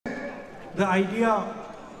The idea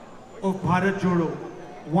of Bharat Jodo,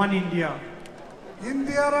 One India.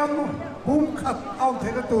 India ram hum khat au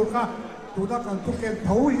thela turka tuda kan tuken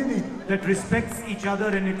thau hini that respects each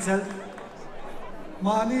other in itself.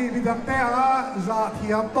 Mani bidakte aga za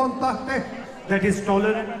thiam ton tahte that is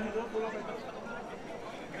tolerant.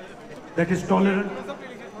 That is tolerant.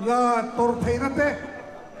 La tor theinate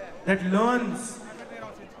that learns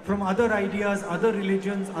from other ideas, other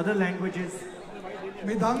religions, other languages.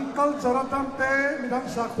 Midang culture tamte, midang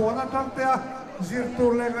sakwana tamte,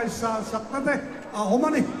 zirtur lengai sa saknate,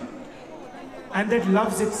 ahomani. And that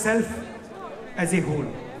loves itself as a whole.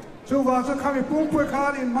 Chuva sa kami pumpuy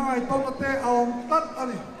kan in mga itonate ahom tat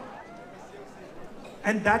ani.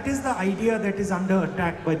 And that is the idea that is under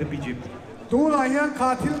attack by the BJP. Tula yan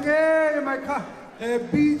katil ke may ka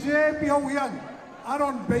BJP ho yan.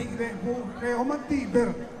 Aron beile ho ke homanti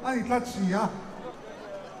ber ani tlatsiya.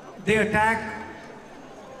 They attack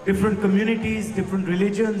different communities, different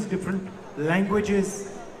religions, different languages.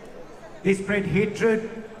 They spread hatred,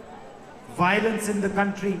 violence in the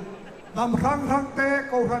country. Nam rang rang te,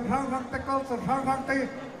 ko rang rang te, culture rang rang te,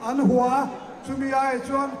 anhua, sumiyay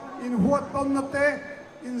chuan, in huat ton na te,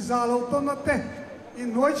 in zalo ton na te,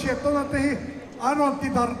 in noiche ton na te, anon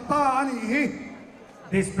tidarta ani hi.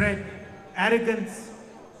 They spread arrogance,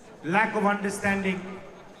 lack of understanding.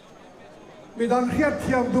 Midang hiat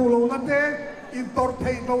hiam dulo na te, in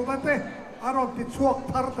tortei do na te, anon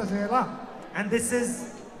titsuak tarta zela. And this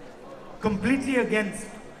is completely against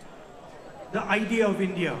the idea of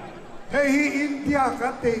India. Hey, India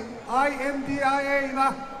kate, INDIA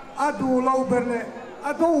na adulo berle,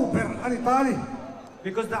 adober anitali.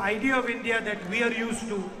 Because the idea of India that we are used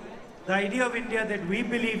to, the idea of India that we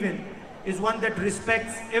believe in, is one that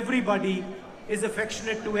respects everybody, is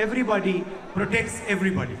affectionate to everybody, protects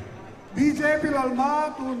everybody. BJP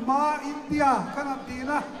lalma tun ma India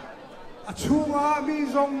kanatina achunga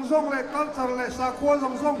mi zong zong le culture le sakwa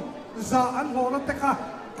zong zong za an ho na teka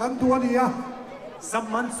kan duania.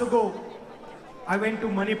 Some months ago, I went to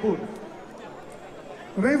Manipur.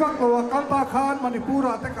 Revak lo kalta khan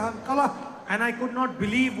Manipura teka kala. And I could not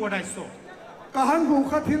believe what I saw. Kahan bu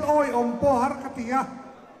khathil oi ompo har katia.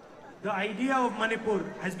 The idea of Manipur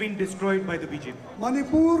has been destroyed by the BJP.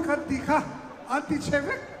 Manipur khatika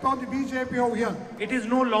anti-chevek to the BJP ho yan. It is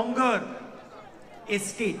no longer a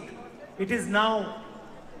state. It is now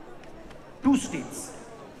two states.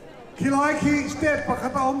 Khilai ki state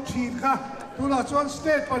pakhata om chid ka tula chuan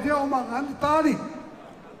state padia om an tani.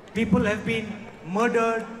 People have been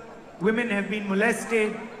murdered, women have been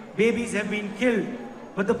molested, babies have been killed,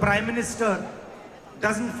 but the Prime Minister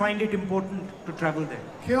doesn't find it important to travel there.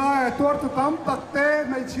 Khilai tor tu tam takte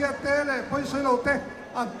mai chiate le paisai lote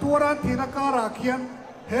an toran thina kara khian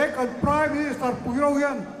he kan Prime Minister puiro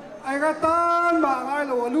yan aiga tan ma ngai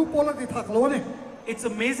lo alu pola ti thak lo ni. It's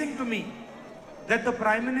amazing to me that the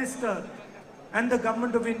Prime Minister and the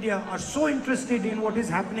government of India are so interested in what is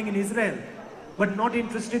happening in Israel, but not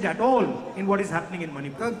interested at all in what is happening in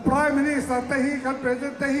Manipur. Kan Prime Minister te hi kan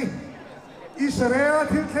President te hi Israel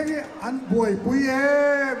thil thengi an boy puye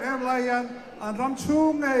em lai yan an ram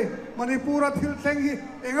chung nei Manipura thil thengi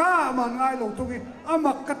enga man ngai lo tungi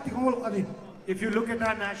amak kat ti ngol ani. If you look at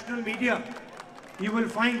our national media, you will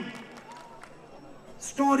find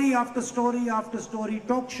story after story after story,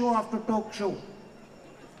 talk show after talk show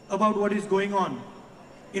about what is going on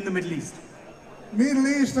in the Middle East. Middle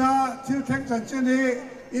East thil theng chan chen hi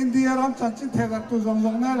India ram chan chen thela tu zong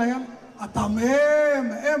zong na la yan atam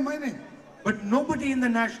em mai ni. But nobody in the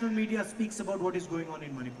national media speaks about what is going on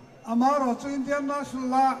in Manipur. Amaro chu Indian national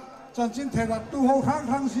la chan chen thela tu ho thang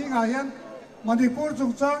thang si nga yan Manipur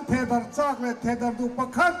chung chang thedar chak le thedar du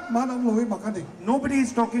pakhat manam loi makani. Nobody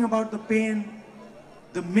is talking about the pain,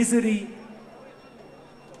 the misery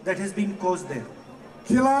that has been caused there.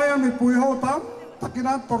 Khilaya mi pui ho tam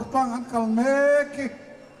takina tortang an kalme ki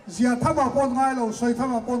zia thama pon ngai lo soi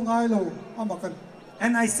thama pon ngai lo amakan.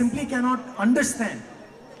 And I simply cannot understand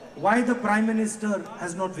why the Prime Minister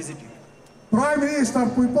has not visited. Prime Minister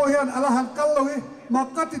pui po hian alahan kal lo hi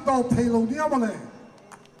makati to thailo ni amale.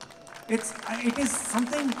 It is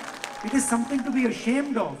something to be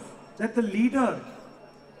ashamed of that the leader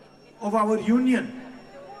of our union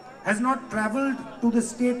has not traveled to the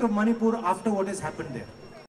state of Manipur after what has happened there.